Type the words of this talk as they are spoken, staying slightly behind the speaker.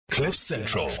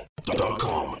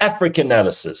CliffCentral.com. Africa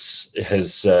Analysis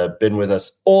has been with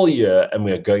us all year, and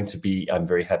we are going to be, I'm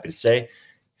very happy to say,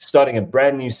 starting a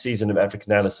brand new season of Africa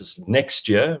Analysis next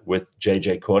year with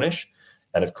JJ Cornish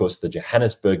and, of course, the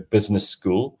Johannesburg Business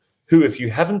School, who, if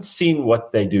you haven't seen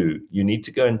what they do, you need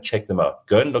to go and check them out.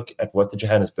 Go and look at what the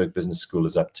Johannesburg Business School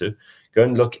is up to. Go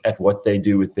and look at what they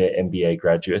do with their MBA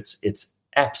graduates. It's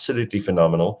absolutely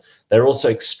phenomenal. They're also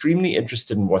extremely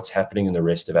interested in what's happening in the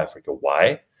rest of Africa.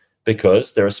 Why?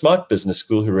 Because they're a smart business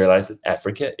school who realize that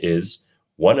Africa is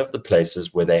one of the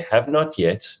places where they have not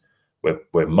yet,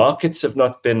 where markets have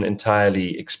not been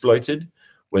entirely exploited,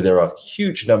 where there are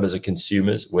huge numbers of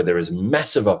consumers, where there is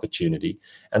massive opportunity.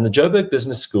 And the Joburg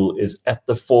Business School is at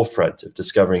the forefront of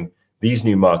discovering these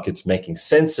new markets, making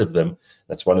sense of them.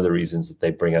 That's one of the reasons that they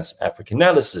bring us Africa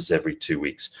Analysis every 2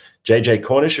 weeks. JJ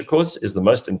Cornish, of course, is the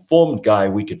most informed guy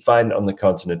we could find on the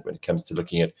continent when it comes to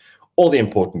looking at all the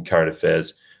important current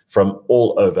affairs from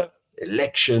all over: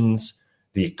 elections,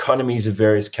 the economies of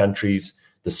various countries,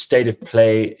 the state of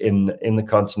play in the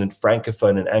continent,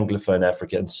 Francophone and Anglophone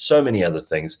Africa, and so many other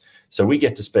things. So we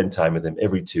get to spend time with him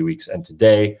every 2 weeks, and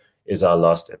today is our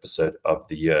last episode of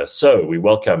the year. So we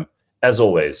welcome, as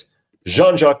always,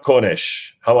 Jean-Jacques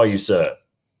Cornish. How are you, sir?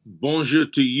 Bonjour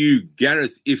to you,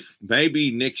 Gareth. If maybe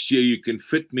next year you can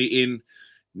fit me in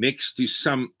next to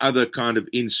some other kind of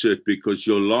insert, because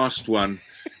your last one,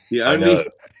 the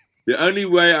only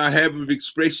way I have of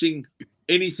expressing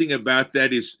anything about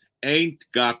that is ain't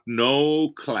got no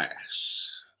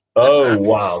class. Oh,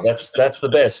 wow. That's the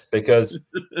best, because,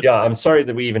 yeah, I'm sorry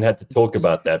that we even had to talk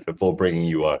about that before bringing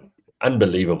you on.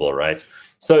 Unbelievable, right?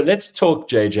 So let's talk,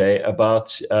 JJ,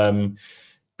 about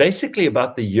basically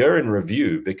about the year in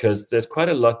review, because there's quite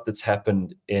a lot that's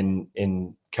happened in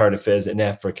current affairs in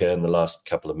Africa in the last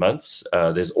couple of months.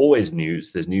 There's always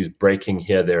news. There's news breaking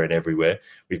here, there, and everywhere.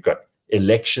 We've got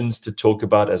elections to talk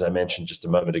about, as I mentioned just a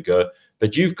moment ago.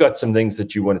 But you've got some things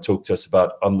that you want to talk to us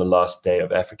about on the last day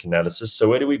of Africa Analysis. So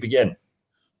where do we begin?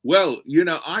 Well,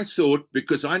 I thought,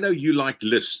 because I know you like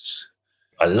lists.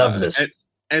 I love lists.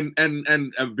 And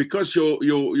because your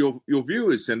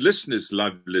viewers and listeners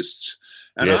love lists.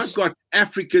 And yes. I've got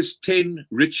Africa's 10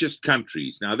 richest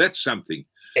countries. Now, that's something.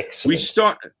 Excellent. We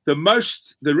start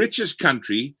the richest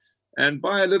country, and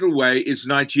by a little way, is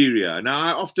Nigeria. Now,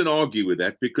 I often argue with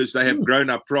that because they have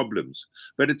grown-up problems.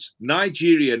 But it's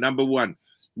Nigeria, number one,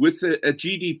 with a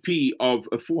GDP of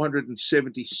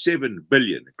 477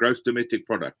 billion, gross domestic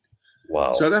product.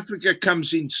 Wow. South Africa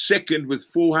comes in second with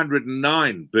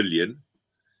 409 billion.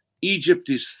 Egypt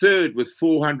is third with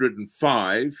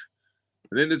 405.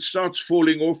 And then it starts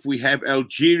falling off. We have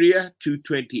Algeria,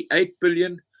 228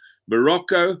 billion.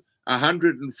 Morocco,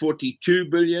 142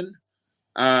 billion.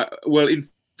 Well, in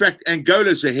fact,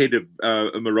 Angola's ahead of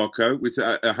Morocco with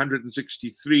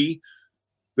 163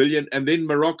 billion. And then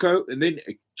Morocco, and then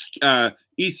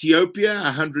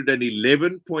Ethiopia,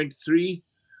 111.3.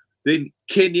 Then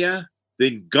Kenya,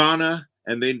 then Ghana,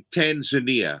 and then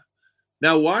Tanzania.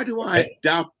 Now, why do I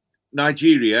doubt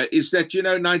Nigeria? Is that,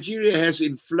 Nigeria has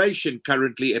inflation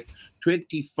currently at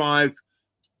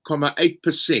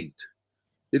 25.8%.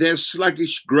 It has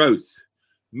sluggish growth,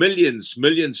 millions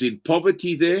in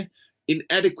poverty there,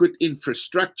 inadequate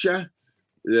infrastructure.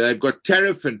 They've got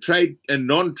tariff and trade and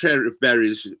non-tariff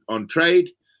barriers on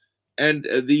trade. And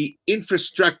the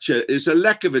infrastructure is a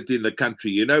lack of it in the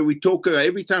country. We talk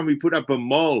every time we put up a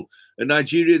mall, a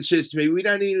Nigerian says to me, we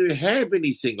don't even have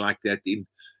anything like that in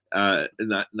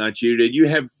Nigeria. You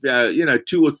have,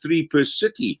 2 or 3 per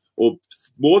city, or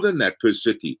more than that per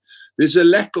city. There's a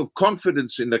lack of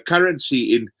confidence in the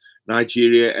currency in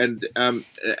Nigeria, and a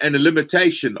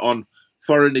limitation on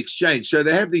foreign exchange. So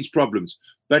they have these problems.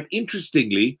 But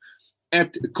interestingly,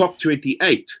 at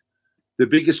COP28, the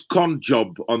biggest con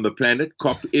job on the planet,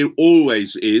 COP it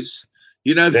always is.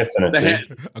 Definitely.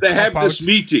 They have this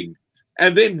meeting.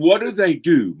 And then what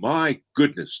do? My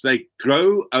goodness, they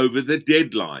go over the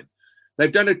deadline.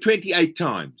 They've done it 28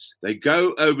 times. They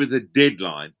go over the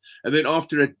deadline. And then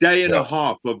after a day and a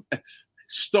half of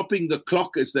stopping the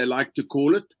clock, as they like to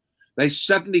call it, they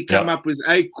suddenly come up with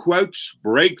a, quotes,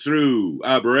 breakthrough.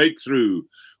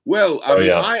 Well,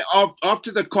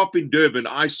 after the COP in Durban,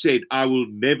 I said I will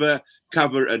never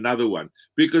cover another one,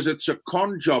 because it's a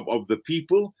con job of the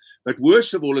people. But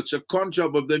worst of all, it's a con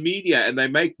job of the media, and they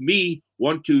make me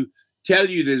want to tell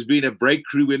you there's been a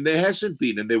breakthrough when there hasn't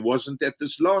been, and there wasn't at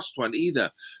this last one either.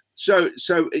 So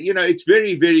it's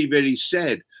very, very, very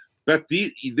sad. But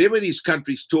there were these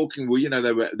countries talking. Well,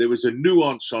 there was a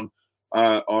nuance on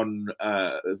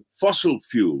fossil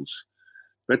fuels.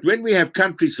 But when we have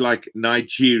countries like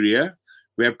Nigeria,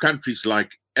 we have countries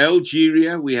like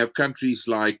Algeria. We have countries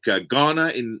like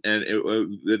Ghana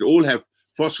that all have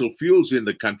fossil fuels in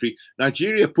the country.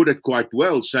 Nigeria put it quite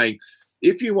well, saying,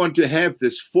 if you want to have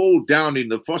this fall down in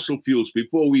the fossil fuels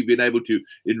before we've been able to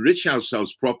enrich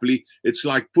ourselves properly, it's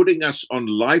like putting us on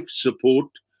life support,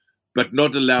 but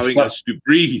not allowing us to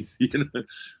breathe.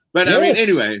 But I mean,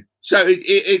 anyway. So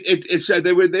so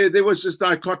there was this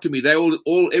dichotomy.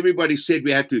 Everybody said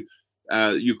we had to.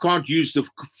 You can't use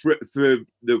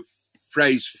the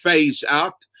phrase phase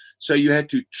out, so you had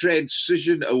to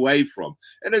transition away from.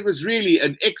 And it was really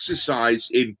an exercise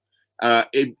in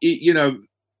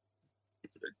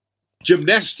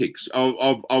gymnastics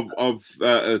of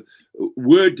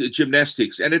word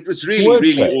gymnastics, and it was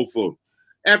really awful.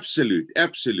 Absolute. Yeah.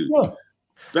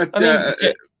 But I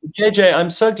mean, JJ,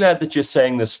 I'm so glad that you're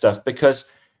saying this stuff, because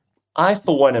I,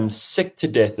 for one, am sick to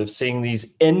death of seeing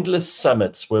these endless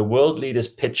summits where world leaders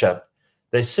pitch up.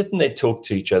 They sit and they talk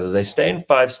to each other. They stay in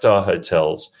 5-star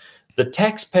hotels. The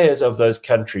taxpayers of those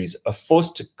countries are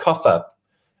forced to cough up.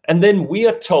 And then we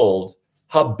are told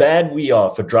how bad we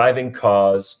are for driving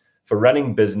cars, for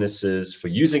running businesses, for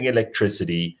using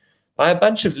electricity, by a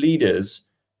bunch of leaders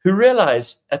who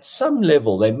realize at some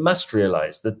level, they must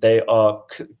realize that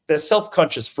they're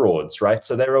self-conscious frauds, right?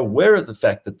 So they're aware of the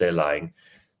fact that they're lying,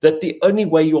 that the only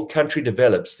way your country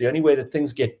develops, the only way that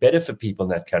things get better for people in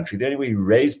that country, the only way you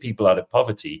raise people out of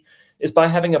poverty is by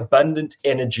having abundant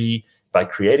energy, by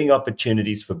creating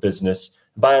opportunities for business,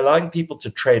 by allowing people to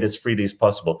trade as freely as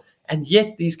possible. And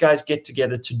yet these guys get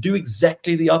together to do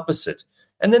exactly the opposite.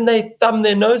 And then they thumb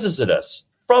their noses at us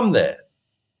from there.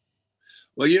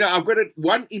 Well, I've got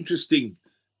one interesting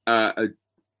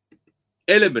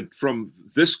element from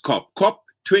this COP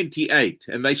 28,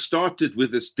 and they started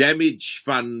with this damage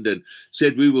fund and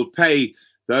said we will pay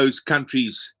those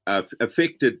countries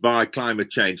affected by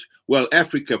climate change. Well,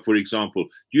 Africa, for example,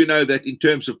 do you know that in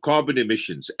terms of carbon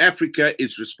emissions, Africa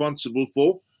is responsible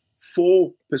for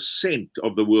 4%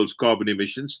 of the world's carbon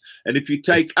emissions? And if you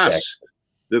take us,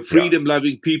 the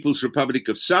freedom-loving People's Republic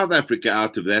of South Africa,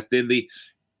 out of that, then the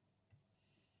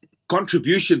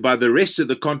contribution by the rest of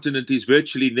the continent is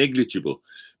virtually negligible.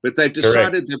 But they've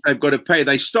decided that they've got to pay.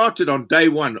 They started on day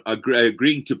one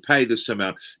agreeing to pay this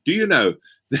amount. Do you know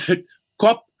that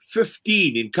COP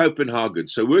 15 in Copenhagen,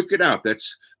 so work it out,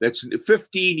 that's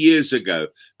 15 years ago,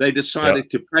 they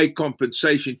decided to pay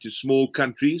compensation to small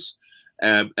countries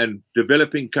and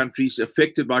developing countries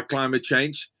affected by climate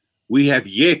change? We have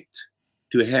yet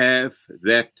to have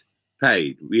that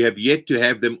paid. We have yet to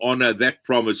have them honor that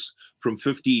promise from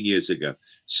 15 years ago.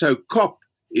 So COP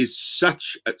is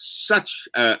such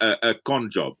a con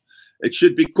job. It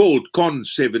should be called Con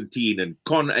 17 and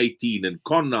Con 18 and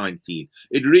Con 19.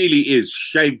 It really is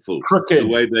shameful. Crooked. The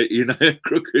way that,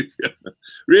 crooked.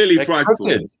 Really They're frightful.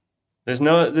 Crooked. There's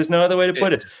no other way to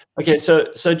put it. Okay, so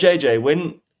JJ,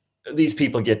 when these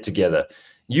people get together,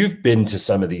 you've been to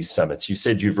some of these summits. You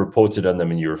said you've reported on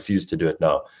them and you refuse to do it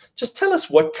now. Just tell us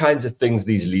what kinds of things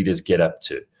these leaders get up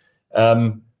to.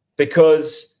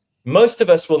 Because most of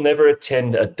us will never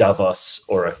attend a Davos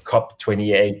or a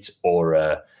COP28 or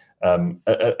a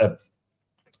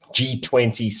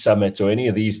G20 summit or any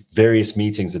of these various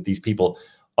meetings that these people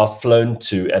are flown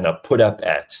to and are put up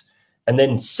at, and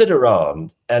then sit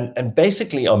around and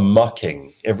basically are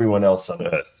mocking everyone else on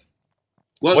earth.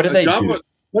 Well, what do they do?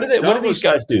 What do these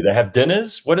guys do? They have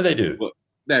dinners? What do they do? Well,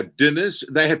 they have dinners.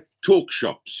 They have talk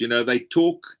shops. They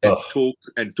talk and talk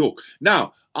and talk.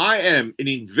 Now, I am an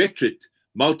inveterate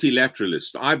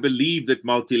multilateralist. I believe that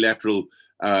multilateral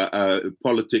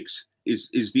politics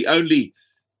is the only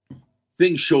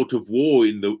thing short of war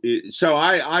so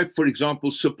I, for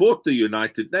example, support the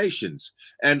United Nations,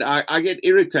 and I get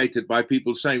irritated by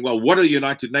people saying, well, what are the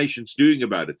United Nations doing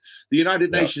about it? The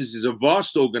United Nations is a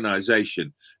vast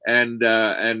organization, and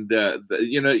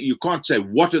you can't say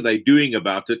what are they doing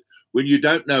about it when you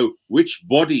don't know which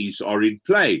bodies are in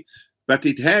play. But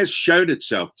it has shown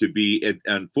itself to be,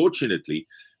 unfortunately,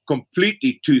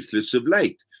 completely toothless of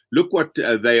late. Look what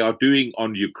they are doing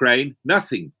on Ukraine.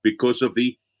 Nothing, because of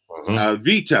the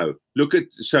veto.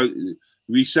 So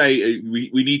we say we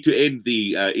need to end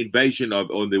the invasion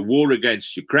or the war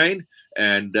against Ukraine,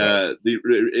 and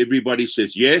everybody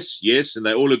says yes, and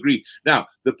they all agree. Now,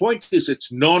 the point is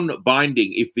it's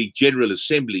non-binding if the General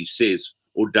Assembly says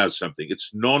or does something.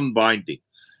 It's non-binding.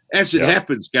 As it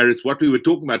happens, Gareth, what we were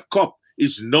talking about, COP,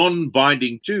 is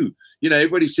non-binding too.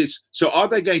 Everybody says, so are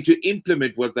they going to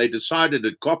implement what they decided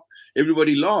at COP?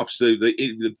 Everybody laughs.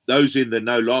 Those in the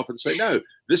know laugh and say, no,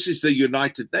 this is the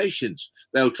United Nations.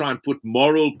 They'll try and put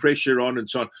moral pressure on and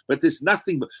so on. But there's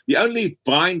nothing. The only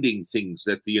binding things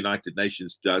that the United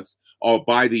Nations does are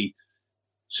by the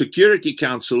Security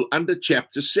Council under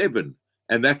Chapter 7.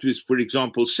 And that was, for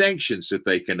example, sanctions that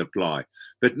they can apply,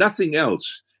 but nothing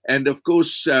else. And of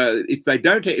course, if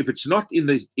it's not in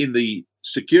the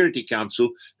Security Council,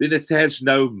 then it has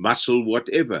no muscle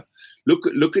whatever.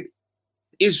 Look at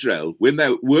Israel, when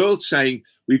the world saying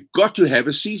we've got to have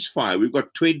a ceasefire. We've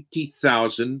got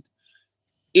 20,000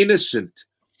 innocent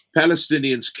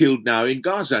Palestinians killed now in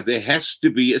Gaza. There has to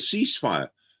be a ceasefire.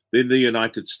 Then the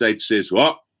United States says,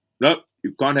 well, no,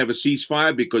 you can't have a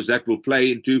ceasefire because that will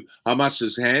play into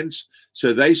Hamas's hands.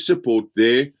 So they support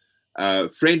their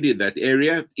friend in that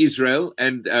area, Israel,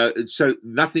 and so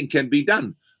nothing can be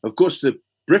done. Of course,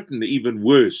 Britain, even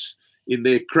worse, in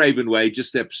their craven way,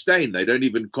 just abstain. They don't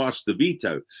even cast the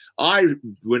veto.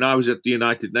 When I was at the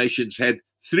United Nations, had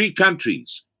 3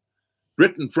 countries,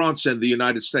 Britain, France, and the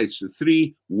United States, the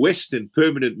 3 Western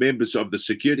permanent members of the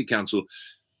Security Council,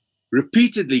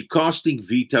 repeatedly casting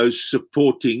vetoes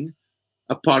supporting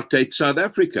apartheid South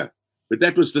Africa. But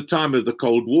that was the time of the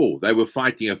Cold War. They were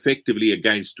fighting effectively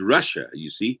against Russia, you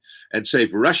see. And so if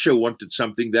Russia wanted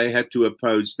something, they had to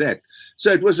oppose that.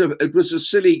 So it was a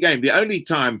silly game. The only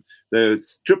time the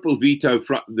triple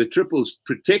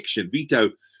protection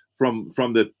veto from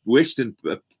the Western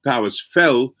powers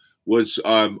fell was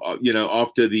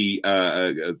after the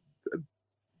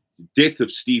death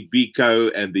of Steve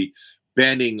Biko and the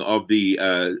banning of the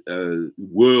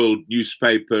World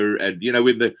newspaper, and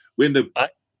when the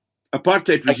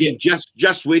apartheid regime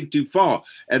just went too far,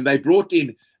 and they brought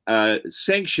in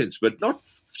sanctions, but not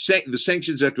the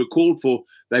sanctions that were called for.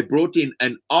 They brought in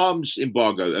an arms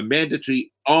embargo, a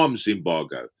mandatory arms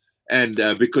embargo, and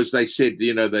because they said,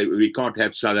 we can't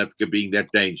have South Africa being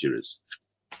that dangerous.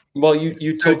 Well,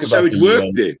 you talk about so it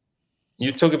worked there.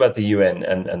 You talk about the UN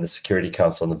and the Security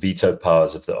Council and the veto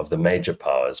powers of the major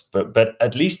powers, but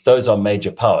at least those are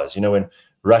major powers. When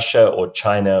Russia or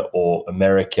China or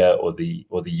America or the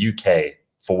UK,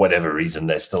 for whatever reason,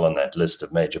 they're still on that list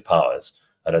of major powers.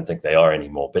 I don't think they are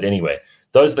anymore. But anyway,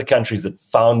 those are the countries that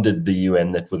founded the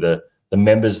UN, that were the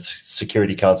members of the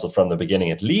Security Council from the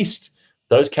beginning. At least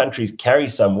those countries carry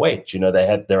some weight.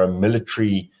 There are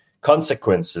military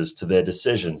consequences to their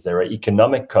decisions. There are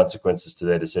economic consequences to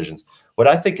their decisions. What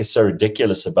I think is so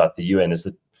ridiculous about the UN is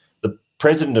that the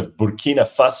president of Burkina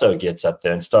Faso gets up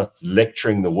there and starts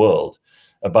lecturing the world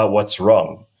about what's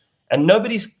wrong. And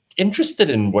nobody's interested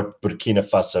in what Burkina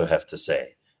Faso have to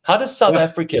say. How does South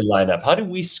Africa line up? How do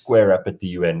we square up at the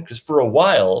UN? Because for a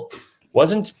while,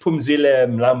 wasn't Phumzile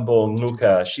Mlambo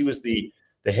Ngcuka, she was the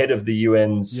head of the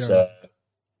UN's,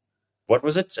 what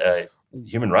was it?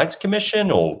 Human Rights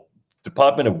Commission or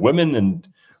Department of Women and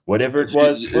whatever it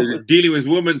was. Dealing with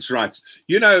women's rights.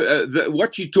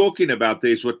 What you're talking about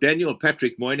there is what Daniel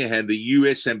Patrick Moynihan, the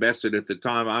US ambassador at the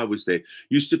time I was there,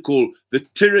 used to call the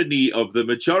tyranny of the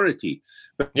majority.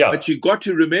 But you got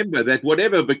to remember that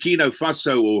whatever Burkina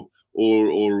Faso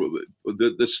or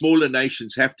the smaller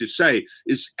nations have to say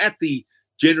is at the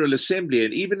General Assembly,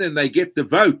 and even when they get the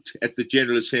vote at the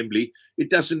General Assembly,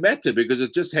 it doesn't matter because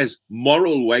it just has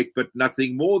moral weight, but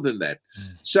nothing more than that.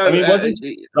 So, wasn't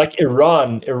like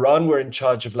Iran were in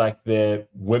charge of like their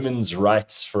women's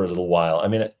rights for a little while.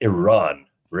 Iran,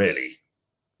 really.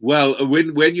 Well,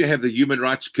 when you have the Human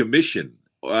Rights Commission,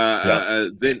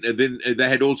 then they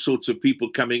had all sorts of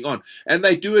people coming on, and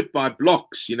they do it by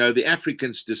blocks. The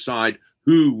Africans decide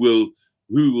who will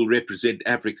represent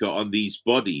Africa on these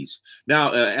bodies.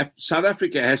 Now, South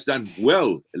Africa has done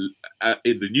well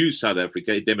in the new South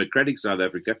Africa, democratic South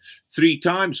Africa, 3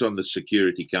 times on the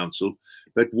Security Council.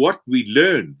 But what we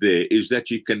learned there is that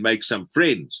you can make some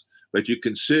friends, but you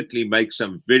can certainly make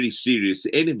some very serious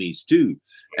enemies too.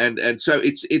 And so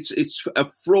it's a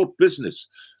fraught business.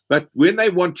 But when they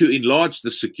want to enlarge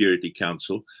the Security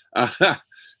Council,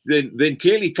 then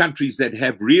clearly countries that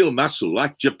have real muscle,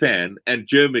 like Japan and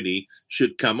Germany,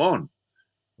 should come on.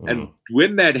 And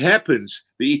when that happens,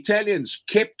 the Italians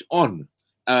kept on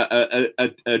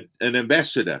an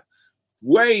ambassador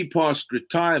way past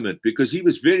retirement because he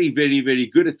was very, very, very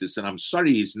good at this. And I'm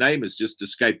sorry, his name has just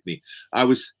escaped me. I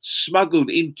was smuggled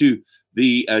into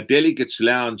the delegates'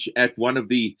 lounge at one of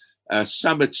the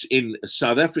summits in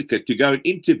South Africa to go and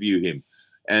interview him.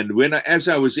 And as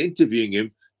I was interviewing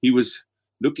him, he was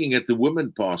looking at the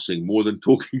women passing more than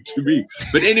talking to me.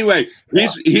 But anyway,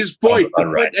 his point,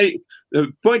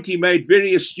 the point he made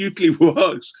very astutely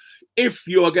was, if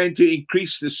you are going to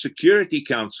increase the Security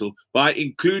Council by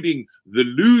including the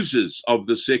losers of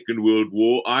the Second World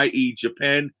War, i.e.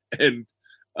 Japan and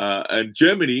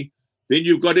Germany, then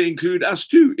you've got to include us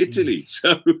too, Italy.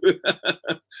 So,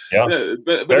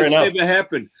 but it's never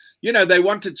happened. They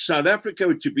wanted South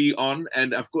Africa to be on,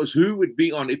 and of course, who would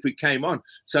be on if we came on?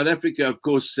 South Africa, of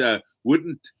course,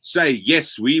 wouldn't say,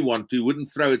 yes, we want to,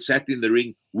 wouldn't throw its hat in the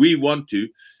ring, we want to.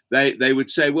 They would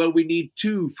say, well, we need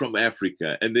 2 from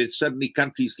Africa. And then suddenly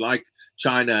countries like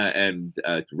China and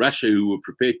Russia, who were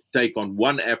prepared to take on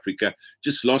 1 Africa,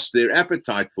 just lost their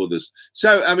appetite for this.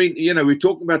 So, I mean, we're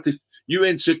talking about the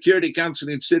UN Security Council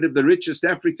instead of the richest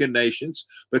African nations,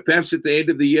 but perhaps at the end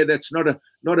of the year, that's not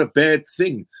a bad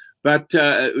thing. But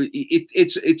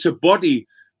it's a body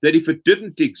that if it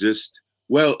didn't exist,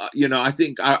 well, I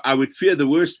think I would fear the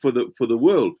worst for the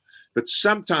world. But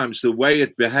sometimes the way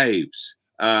it behaves,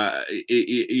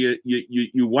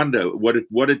 you wonder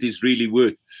what it is really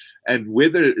worth, and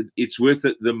whether it's worth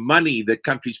the money that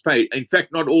countries pay. In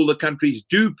fact, not all the countries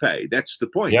do pay. That's the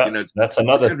point. Yeah, that's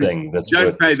another thing. That's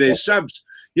don't pay their subs.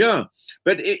 Yeah,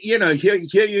 but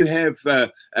here you have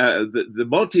the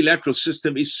multilateral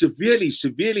system is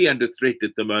severely under threat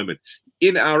at the moment.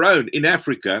 In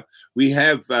Africa, we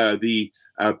have the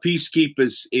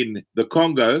peacekeepers in the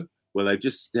Congo. Well, they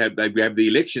have the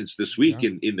elections this week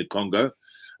in the Congo.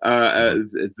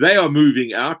 They are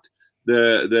moving out.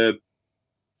 The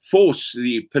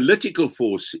political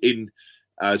force in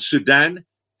Sudan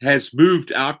has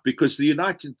moved out because the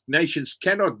United Nations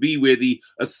cannot be where the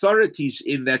authorities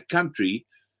in that country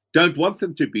don't want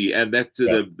them to be, and that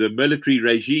the military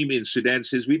regime in Sudan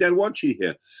says, we don't want you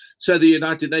here. So the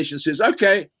United Nations says,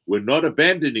 okay, we're not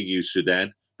abandoning you,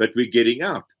 Sudan, but we're getting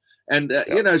out. And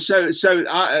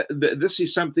this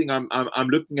is something I'm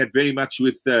looking at very much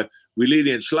with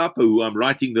Willile and Schlapper, who I'm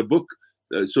writing the book,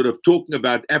 sort of talking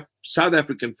about South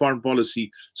African foreign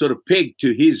policy, sort of pegged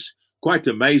to his quite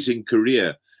amazing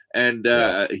career. And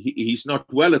he's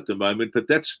not well at the moment, but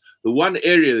that's the one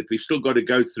area that we've still got to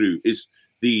go through is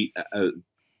the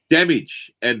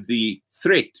damage and the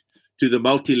threat to the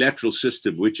multilateral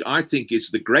system, which I think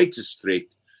is the greatest threat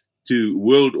to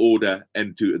world order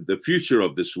and to the future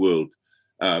of this world.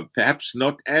 Perhaps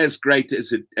not as great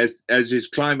as is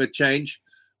climate change,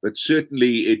 but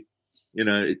certainly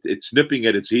it's nipping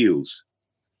at its heels.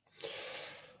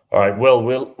 All right. Well,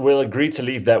 we'll agree to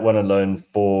leave that one alone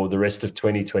for the rest of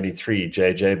 2023,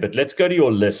 JJ. But let's go to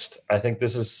your list. I think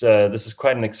this is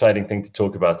quite an exciting thing to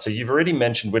talk about. So you've already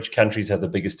mentioned which countries have the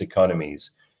biggest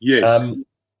economies. Yes.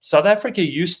 South Africa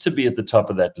used to be at the top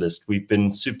of that list. We've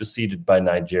been superseded by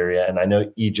Nigeria, and I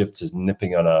know Egypt is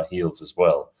nipping on our heels as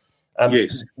well.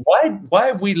 Yes. Why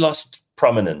have we lost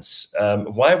prominence?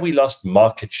 Why have we lost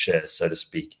market share, so to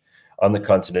speak, on the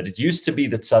continent? It used to be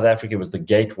that South Africa was the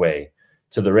gateway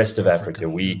to the rest of Africa.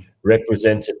 We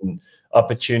represented an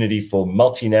opportunity for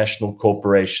multinational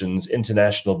corporations,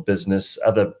 international business,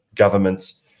 other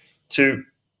governments to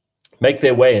make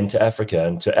their way into Africa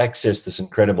and to access this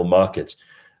incredible market.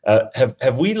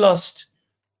 Have we lost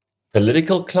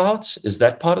political clout? Is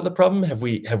that part of the problem? Have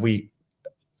we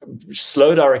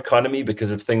slowed our economy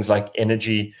because of things like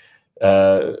energy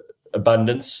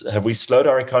abundance? Have we slowed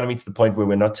our economy to the point where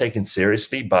we're not taken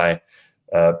seriously by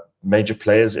major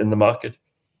players in the market?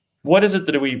 What is it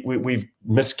that we've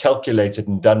miscalculated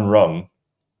and done wrong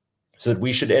so that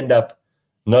we should end up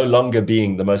no longer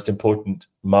being the most important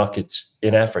market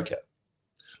in Africa?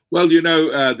 Well,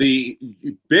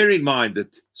 bear in mind that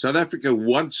South Africa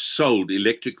once sold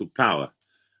electrical power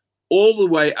all the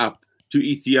way up to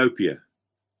Ethiopia.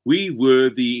 We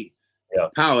were the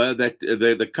power that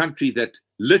the country that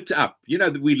lit up.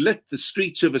 We lit the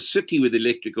streets of a city with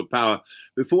electrical power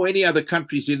before any other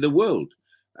countries in the world.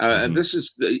 And this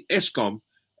is the Eskom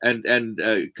and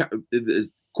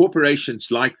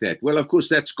corporations like that. Well, of course,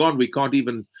 that's gone. We can't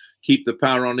even keep the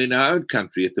power on in our own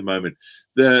country at the moment.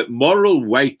 The moral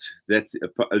weight that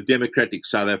a democratic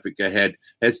South Africa had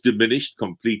has diminished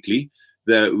completely.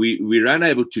 We're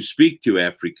unable to speak to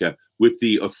Africa with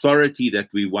the authority that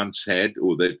we once had,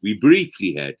 or that we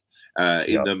briefly had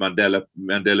in the Mandela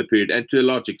period, and to a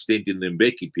large extent in the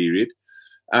Mbeki period.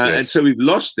 And so we've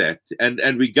lost that.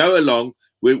 And we go along.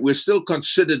 We're still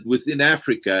considered within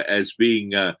Africa as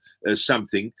being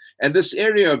something. And this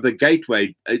area of the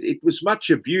gateway, it was much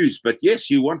abused. But yes,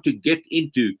 you want to get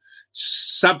into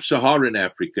sub-Saharan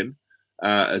Africa,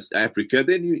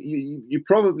 then you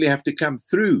probably have to come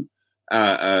through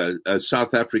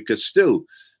South Africa still.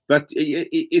 But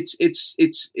it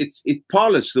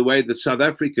parlous the way the South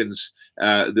Africans,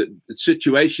 the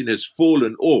situation has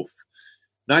fallen off.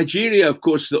 Nigeria, of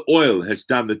course, the oil has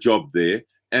done the job there.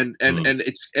 And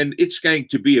it's going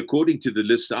to be, according to the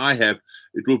list I have,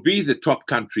 it will be the top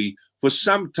country for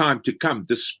some time to come,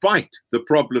 despite the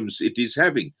problems it is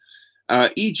having.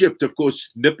 Egypt, of course,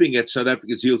 nipping at South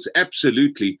Africa's heels.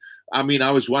 Absolutely. I mean,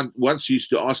 I was once used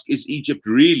to ask, is Egypt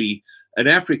really an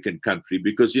African country?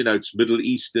 Because, it's Middle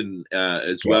Eastern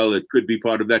as well. It could be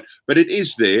part of that. But it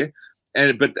is there.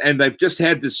 And they've just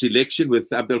had this election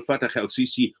with Abdel Fattah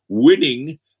el-Sisi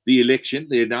winning the election.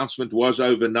 The announcement was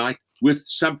overnight with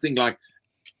something like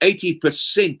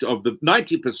 90% of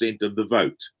the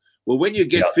vote. Well, when you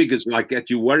get figures like that,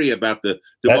 you worry about the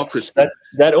democracy.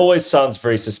 That always sounds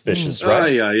very suspicious,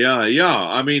 right? Yeah.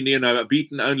 I mean,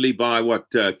 beaten only by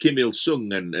Kim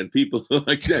Il-sung and people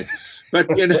like that. But,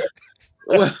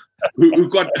 well, who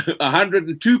got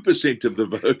 102% of the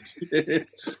vote.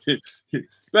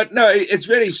 But no, it's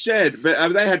very sad.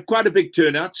 But they had quite a big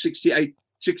turnout, 68,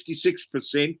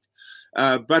 66%.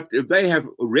 But they have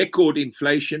record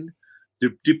inflation,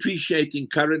 depreciating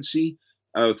currency,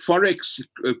 forex,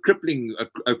 crippling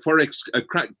forex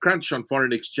crunch on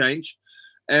foreign exchange.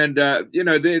 And,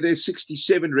 there's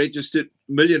 67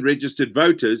 million registered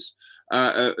voters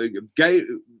had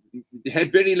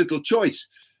very little choice.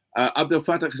 Abdel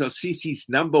Fattah el-Sisi's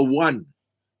number one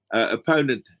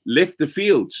opponent left the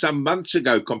field some months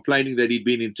ago, complaining that he'd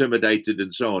been intimidated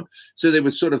and so on. So there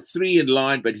was sort of three in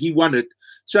line, but he won it.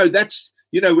 So that's,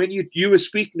 when you were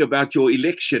speaking about your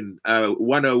election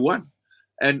 101,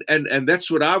 and that's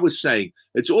what I was saying.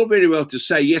 It's all very well to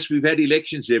say, yes, we've had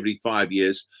elections every 5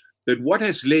 years, but what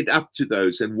has led up to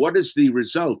those, and what is the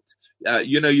result?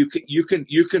 You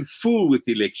can fool with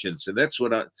elections, and that's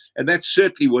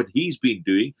certainly what he's been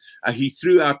doing. He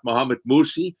threw out Mohamed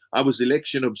Morsi. I was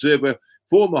election observer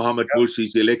for Mohamed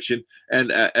Morsi's election,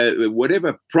 and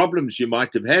whatever problems you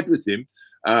might have had with him,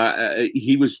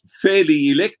 he was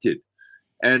fairly elected.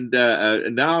 And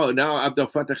now Abdel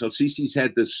Fattah el-Sisi's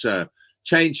had this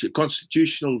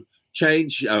constitutional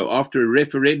change after a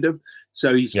referendum.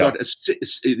 So he's got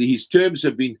his terms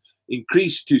have been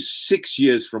increased to 6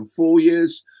 years from 4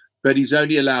 years, but he's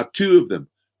only allowed 2 of them.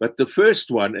 But the first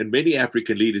one, and many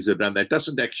African leaders have done that,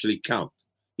 doesn't actually count.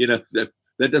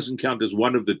 That doesn't count as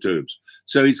one of the terms.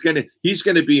 So he's going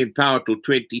to be in power till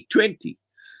 2020.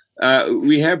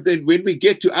 We have then, when we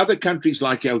get to other countries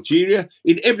like Algeria,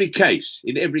 in every case,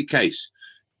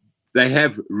 they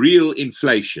have real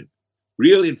inflationary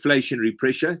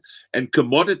pressure and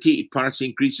commodity price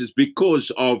increases because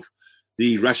of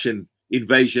the Russian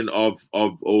invasion or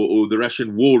the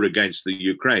Russian war against the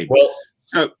Ukraine. Well,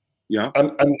 so yeah,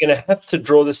 I'm going to have to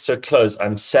draw this to a close.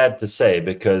 I'm sad to say,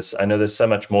 because I know there's so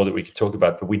much more that we could talk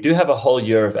about, but we do have a whole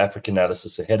year of African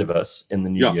analysis ahead of us in the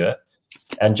new year.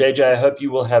 And JJ, I hope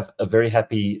you will have a very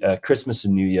happy Christmas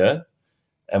and New Year,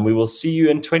 and we will see you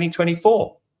in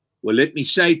 2024. Well, let me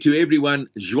say to everyone,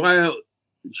 joyeux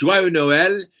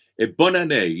Noël et bonne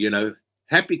année.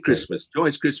 Happy Christmas,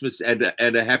 joyous Christmas, and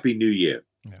a happy New Year.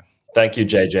 Yeah. Thank you,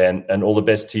 JJ, and all the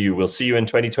best to you. We'll see you in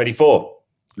 2024.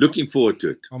 Looking forward to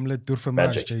it. Omelette door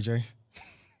fromage, JJ.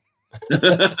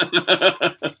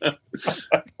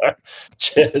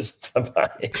 Cheers.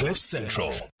 Bye-bye.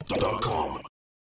 CliffCentral.com